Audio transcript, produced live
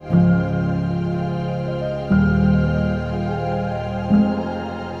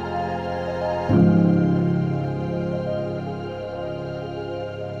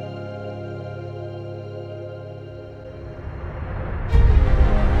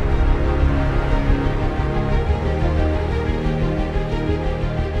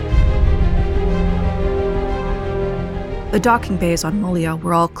The docking bays on Mulia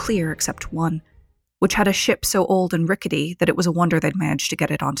were all clear except one, which had a ship so old and rickety that it was a wonder they'd managed to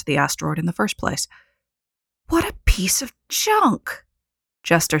get it onto the asteroid in the first place. "What a piece of junk,"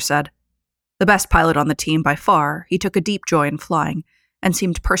 Jester said. The best pilot on the team by far, he took a deep joy in flying and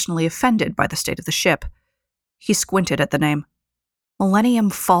seemed personally offended by the state of the ship. He squinted at the name. Millennium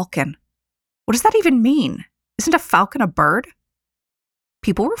Falcon. What does that even mean? Isn't a falcon a bird?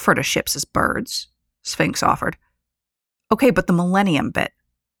 People refer to ships as birds, Sphinx offered. Okay, but the Millennium bit.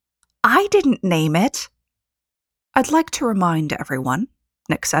 I didn't name it. I'd like to remind everyone,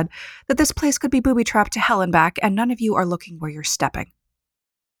 Nick said, that this place could be booby-trapped to hell and back, and none of you are looking where you're stepping.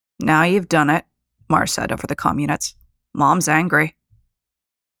 Now you've done it, Mars said over the comm units. Mom's angry.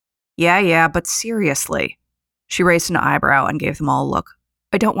 Yeah, but seriously. She raised an eyebrow and gave them all a look.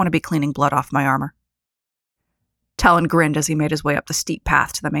 I don't want to be cleaning blood off my armor. Talon grinned as he made his way up the steep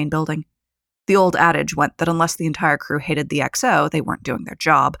path to the main building. The old adage went that unless the entire crew hated the XO, they weren't doing their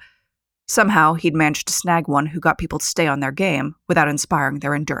job. Somehow, he'd managed to snag one who got people to stay on their game without inspiring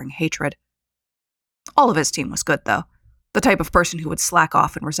their enduring hatred. All of his team was good, though. The type of person who would slack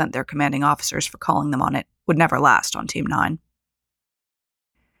off and resent their commanding officers for calling them on it would never last on Team 9.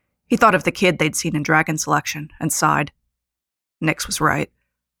 He thought of the kid they'd seen in Dragon Selection and sighed. Nix was right.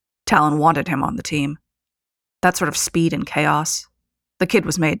 Talon wanted him on the team. That sort of speed and chaos. The kid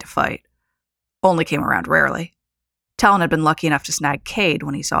was made to fight. Only came around rarely. Talon had been lucky enough to snag Cade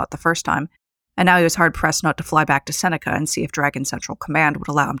when he saw it the first time, and now he was hard-pressed not to fly back to Seneca and see if Dragon Central Command would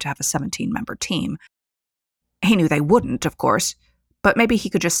allow him to have a 17-member team. He knew they wouldn't, of course, but maybe he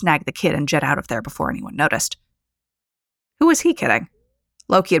could just snag the kid and jet out of there before anyone noticed. Who was he kidding?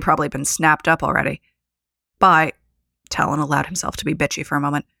 Loki had probably been snapped up already. By, Talon allowed himself to be bitchy for a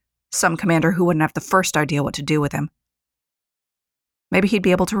moment, some commander who wouldn't have the first idea what to do with him. Maybe he'd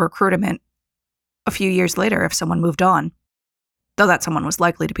be able to recruit him in a few years later if someone moved on. Though that someone was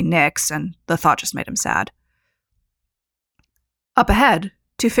likely to be Nix, and the thought just made him sad. Up ahead,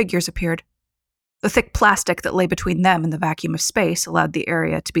 two figures appeared. The thick plastic that lay between them and the vacuum of space allowed the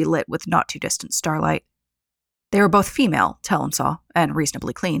area to be lit with not-too-distant starlight. They were both female, Talon saw, and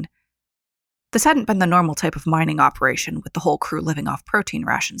reasonably clean. This hadn't been the normal type of mining operation, with the whole crew living off protein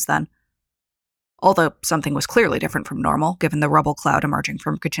rations then. Although something was clearly different from normal, given the rubble cloud emerging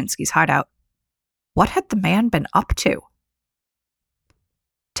from Kaczynski's hideout. What had the man been up to?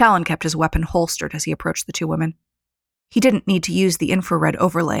 Talon kept his weapon holstered as he approached the two women. He didn't need to use the infrared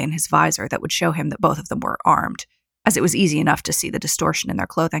overlay in his visor that would show him that both of them were armed, as it was easy enough to see the distortion in their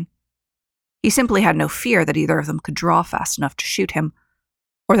clothing. He simply had no fear that either of them could draw fast enough to shoot him,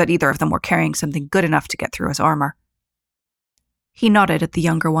 or that either of them were carrying something good enough to get through his armor. He nodded at the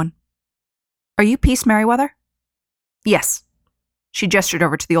younger one. Are you Peace Merryweather? Yes. She gestured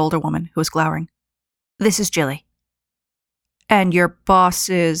over to the older woman, who was glowering. This is Jilly. And your boss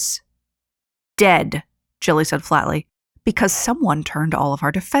is dead, Jilly said flatly, because someone turned all of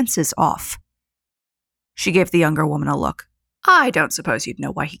our defenses off. She gave the younger woman a look. I don't suppose you'd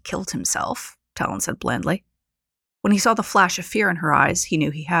know why he killed himself, Talon said blandly. When he saw the flash of fear in her eyes, he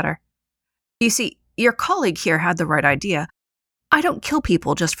knew he had her. You see, your colleague here had the right idea. I don't kill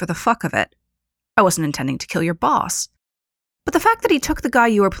people just for the fuck of it. I wasn't intending to kill your boss. But the fact that he took the guy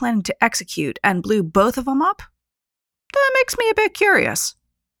you were planning to execute and blew both of them up? That makes me a bit curious.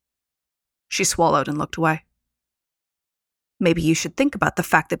 She swallowed and looked away. Maybe you should think about the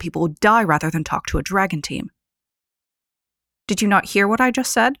fact that people would die rather than talk to a dragon team. Did you not hear what I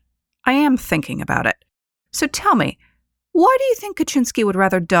just said? I am thinking about it. So tell me, why do you think Kaczynski would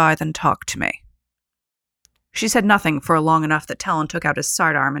rather die than talk to me? She said nothing for long enough that Talon took out his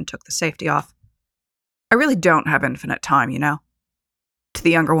sidearm and took the safety off. I really don't have infinite time, you know. To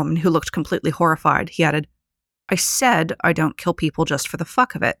the younger woman, who looked completely horrified, he added, I said I don't kill people just for the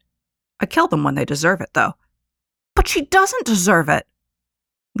fuck of it. I kill them when they deserve it, though. But she doesn't deserve it.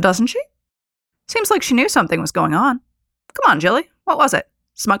 Doesn't she? Seems like she knew something was going on. Come on, Jilly. What was it?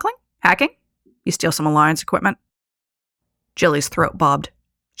 Smuggling? Hacking? You steal some Alliance equipment? Jilly's throat bobbed.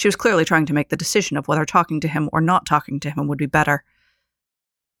 She was clearly trying to make the decision of whether talking to him or not talking to him would be better.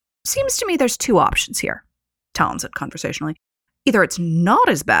 Seems to me there's two options here, Talon said conversationally. Either it's not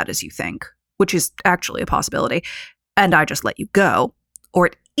as bad as you think, which is actually a possibility, and I just let you go, or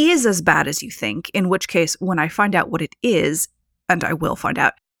it is as bad as you think, in which case, when I find out what it is, and I will find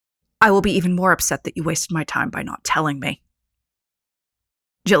out, I will be even more upset that you wasted my time by not telling me.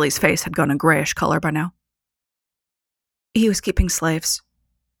 Jilly's face had gone a grayish color by now. He was keeping slaves.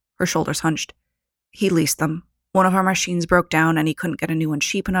 Her shoulders hunched. He leased them. One of our machines broke down and he couldn't get a new one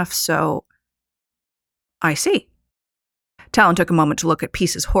cheap enough, so... I see. Talon took a moment to look at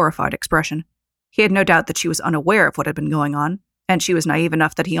Peace's horrified expression. He had no doubt that she was unaware of what had been going on, and she was naive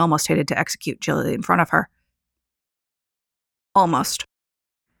enough that he almost hated to execute Jilly in front of her. Almost.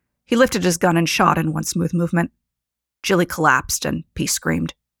 He lifted his gun and shot in one smooth movement. Jilly collapsed, and Peace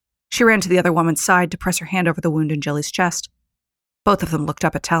screamed. She ran to the other woman's side to press her hand over the wound in Jilly's chest. Both of them looked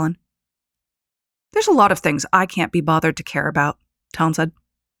up at Talon. "There's a lot of things I can't be bothered to care about," Talon said.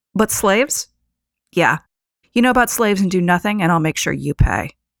 "But slaves? Yeah. You know about slaves and do nothing, and I'll make sure you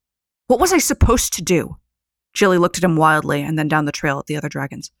pay." "What was I supposed to do?" Jilly looked at him wildly and then down the trail at the other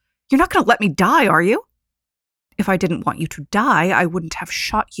dragons. "You're not going to let me die, are you?" "If I didn't want you to die, I wouldn't have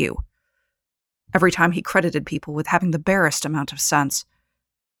shot you." Every time he credited people with having the barest amount of sense.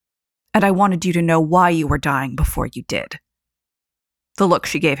 "And I wanted you to know why you were dying before you did." The look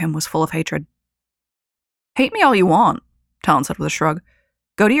she gave him was full of hatred. "Hate me all you want," Talon said with a shrug.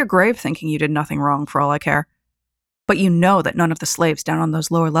 "Go to your grave thinking you did nothing wrong for all I care. But you know that none of the slaves down on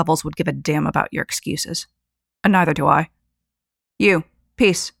those lower levels would give a damn about your excuses. And neither do I. You,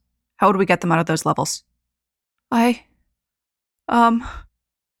 Peace, how would we get them out of those levels?"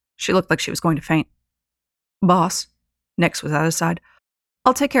 She looked like she was going to faint. "Boss," Nyx was at his side,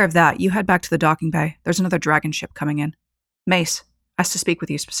 "I'll take care of that. You head back to the docking bay. There's another dragon ship coming in. Mace asked to speak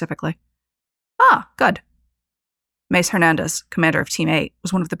with you specifically." "Ah, good." Mace Hernandez, commander of Team 8,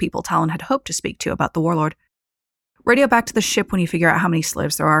 was one of the people Talon had hoped to speak to about the Warlord. "Radio back to the ship when you figure out how many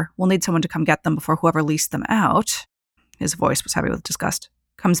slaves there are. We'll need someone to come get them before whoever leased them out," his voice was heavy with disgust,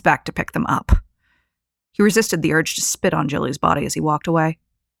 "comes back to pick them up." He resisted the urge to spit on Jilly's body as he walked away.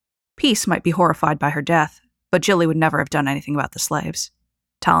 Peace might be horrified by her death, but Jilly would never have done anything about the slaves.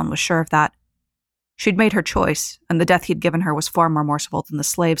 Talon was sure of that. She'd made her choice, and the death he'd given her was far more merciful than the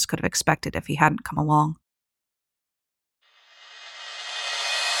slaves could have expected if he hadn't come along.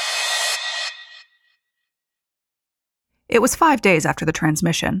 It was 5 days after the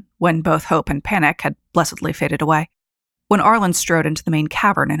transmission, when both hope and panic had blessedly faded away, when Arlen strode into the main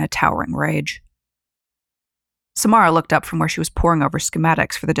cavern in a towering rage. Samara looked up from where she was poring over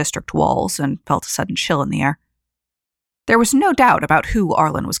schematics for the district walls and felt a sudden chill in the air. There was no doubt about who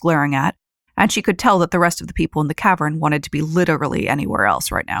Arlen was glaring at, and she could tell that the rest of the people in the cavern wanted to be literally anywhere else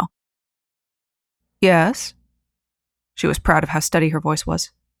right now. "Yes?" She was proud of how steady her voice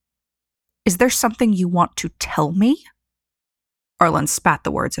was. "Is there something you want to tell me?" Arlen spat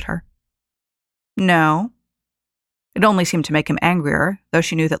the words at her. "No." It only seemed to make him angrier, though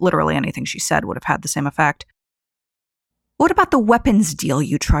she knew that literally anything she said would have had the same effect. "What about the weapons deal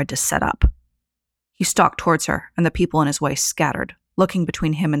you tried to set up?" He stalked towards her, and the people in his way scattered, looking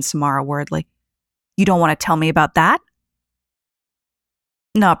between him and Samara worriedly. "You don't want to tell me about that?"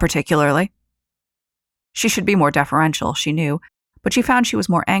 "Not particularly." She should be more deferential, she knew, but she found she was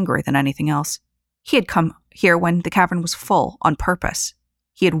more angry than anything else. He had come here when the cavern was full, on purpose.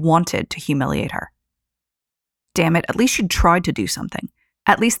 He had wanted to humiliate her. Damn it, at least she'd tried to do something.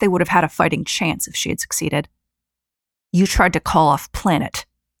 At least they would have had a fighting chance if she had succeeded. "You tried to call off Planet."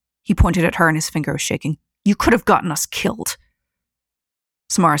 He pointed at her and his finger was shaking. "You could have gotten us killed."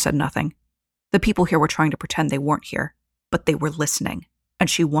 Samara said nothing. The people here were trying to pretend they weren't here, but they were listening, and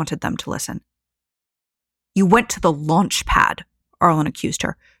she wanted them to listen. "You went to the launch pad," Arlen accused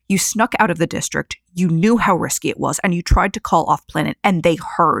her. "You snuck out of the district, you knew how risky it was, and you tried to call off Planet, and they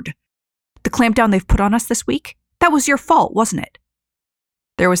heard. The clampdown they've put on us this week? That was your fault, wasn't it?"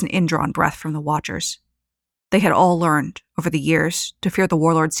 There was an indrawn breath from the Watchers. They had all learned, over the years, to fear the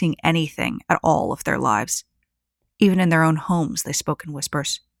Warlord seeing anything at all of their lives. Even in their own homes, they spoke in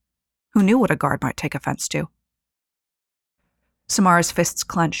whispers. Who knew what a guard might take offense to? Samara's fists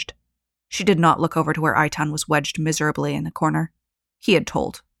clenched. She did not look over to where Aitan was wedged miserably in the corner. He had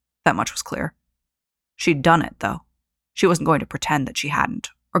told. That much was clear. She'd done it, though. She wasn't going to pretend that she hadn't,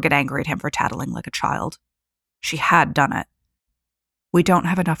 or get angry at him for tattling like a child. She had done it. "We don't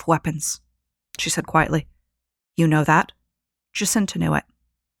have enough weapons," she said quietly. "You know that?" Jacinta knew it.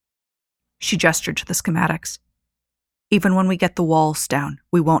 She gestured to the schematics. "Even when we get the walls down,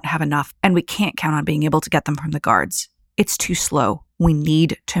 we won't have enough, and we can't count on being able to get them from the guards. It's too slow. We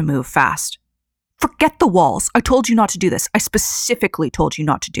need to move fast." "Forget the walls. I told you not to do this. I specifically told you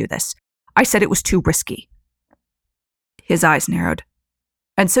not to do this. I said it was too risky." His eyes narrowed.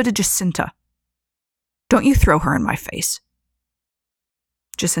 "And so did Jacinta. Don't you throw her in my face."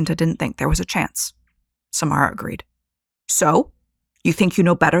 Jacinta didn't think there was a chance. Samara agreed. "So? You think you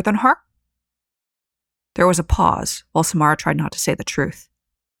know better than her?" There was a pause while Samara tried not to say the truth.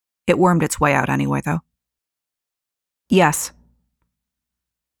 It wormed its way out anyway, though. "Yes."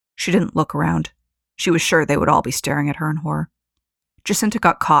 She didn't look around. She was sure they would all be staring at her in horror. Jacinta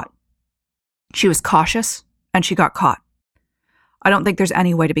got caught. She was cautious, and she got caught. I don't think there's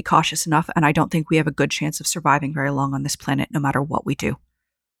any way to be cautious enough, and I don't think we have a good chance of surviving very long on this planet no matter what we do.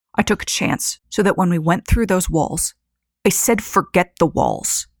 I took a chance so that when we went through those walls, I said forget the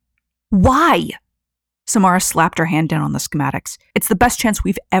walls. Why? Samara slapped her hand down on the schematics. It's the best chance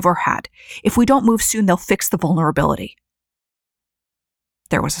we've ever had. If we don't move soon, they'll fix the vulnerability.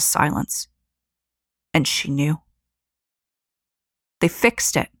 There was a silence. And she knew. They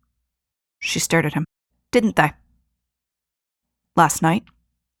fixed it. She stared at him. Didn't they? Last night?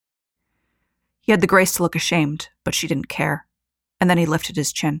 He had the grace to look ashamed, but she didn't care. And then he lifted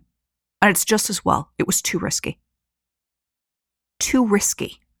his chin. And it's just as well. It was too risky. Too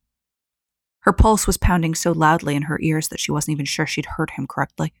risky. Her pulse was pounding so loudly in her ears that she wasn't even sure she'd heard him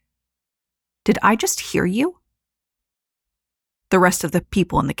correctly. Did I just hear you? The rest of the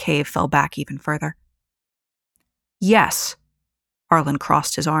people in the cave fell back even further. Yes. Arlen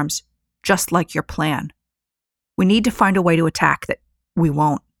crossed his arms. Just like your plan. We need to find a way to attack that we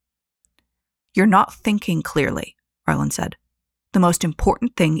won't. You're not thinking clearly, Arlen said. The most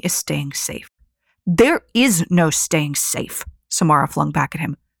important thing is staying safe. There is no staying safe, Samara flung back at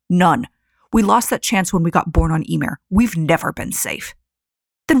him. None. We lost that chance when we got born on Ymir. We've never been safe.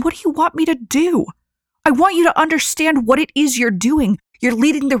 Then what do you want me to do? I want you to understand what it is you're doing. You're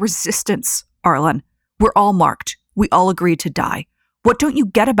leading the resistance, Arlen. We're all marked. We all agreed to die. What don't you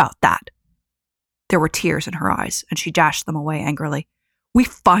get about that? There were tears in her eyes, and she dashed them away angrily. We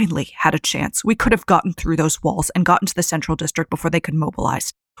finally had a chance. We could have gotten through those walls and gotten to the Central District before they could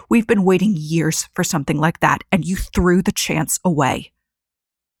mobilize. We've been waiting years for something like that, and you threw the chance away.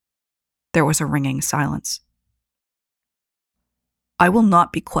 There was a ringing silence. I will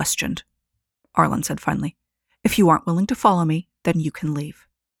not be questioned, Arlen said finally. If you aren't willing to follow me, then you can leave.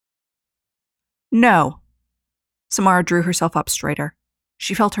 No. Samara drew herself up straighter.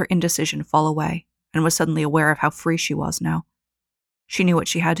 She felt her indecision fall away and was suddenly aware of how free she was now. She knew what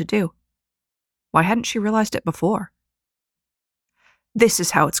she had to do. Why hadn't she realized it before? This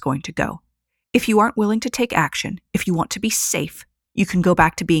is how it's going to go. If you aren't willing to take action, if you want to be safe, you can go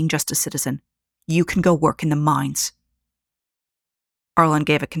back to being just a citizen. You can go work in the mines. Arlen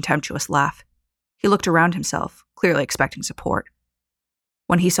gave a contemptuous laugh. He looked around himself, clearly expecting support.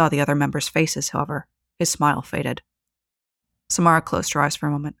 When he saw the other members' faces, however, his smile faded. Samara closed her eyes for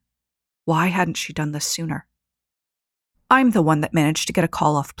a moment. Why hadn't she done this sooner? I'm the one that managed to get a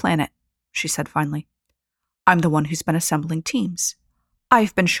call off planet, she said finally. I'm the one who's been assembling teams.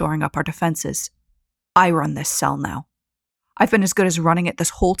 I've been shoring up our defenses. I run this cell now. I've been as good as running it this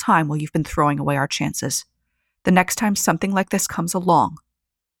whole time while you've been throwing away our chances. The next time something like this comes along.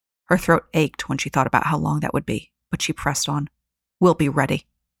 Her throat ached when she thought about how long that would be, but she pressed on. We'll be ready.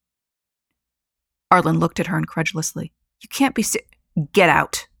 Arlen looked at her incredulously. You can't be Get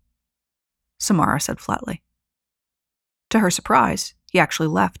out, Samara said flatly. To her surprise, he actually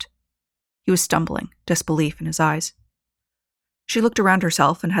left. He was stumbling, disbelief in his eyes. She looked around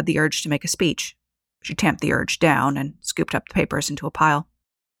herself and had the urge to make a speech. She tamped the urge down and scooped up the papers into a pile.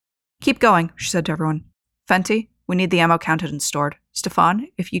 Keep going, she said to everyone. Fenty, we need the ammo counted and stored. Stefan,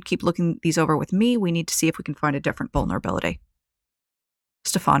 if you'd keep looking these over with me, we need to see if we can find a different vulnerability.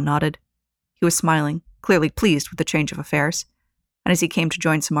 Stefan nodded. He was smiling, clearly pleased with the change of affairs, and as he came to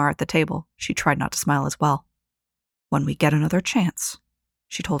join Samara at the table, she tried not to smile as well. When we get another chance,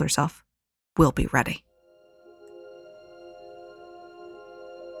 she told herself, we'll be ready.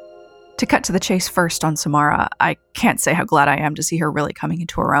 To cut to the chase first on Samara, I can't say how glad I am to see her really coming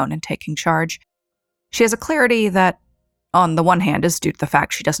into her own and taking charge. She has a clarity that, on the one hand, is due to the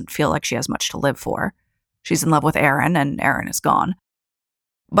fact she doesn't feel like she has much to live for. She's in love with Aaron, and Aaron is gone.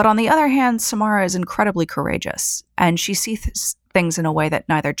 But on the other hand, Samara is incredibly courageous, and she sees things in a way that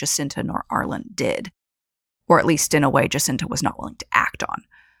neither Jacinta nor Arlen did. Or at least in a way Jacinta was not willing to act on.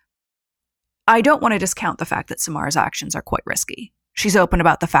 I don't want to discount the fact that Samara's actions are quite risky. She's open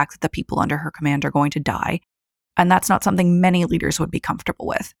about the fact that the people under her command are going to die, and that's not something many leaders would be comfortable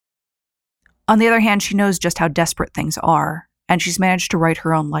with. On the other hand, she knows just how desperate things are, and she's managed to write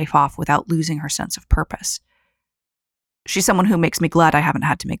her own life off without losing her sense of purpose. She's someone who makes me glad I haven't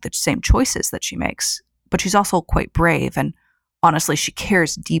had to make the same choices that she makes, but she's also quite brave, and honestly, she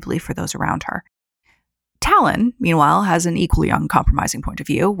cares deeply for those around her. Talon, meanwhile, has an equally uncompromising point of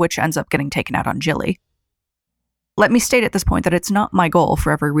view, which ends up getting taken out on Jilly. Let me state at this point that it's not my goal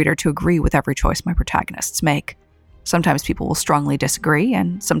for every reader to agree with every choice my protagonists make. Sometimes people will strongly disagree,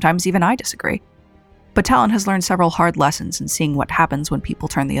 and sometimes even I disagree. But Talon has learned several hard lessons in seeing what happens when people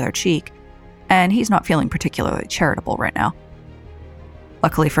turn the other cheek, and he's not feeling particularly charitable right now.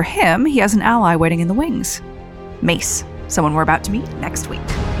 Luckily for him, he has an ally waiting in the wings. Mace, someone we're about to meet next week.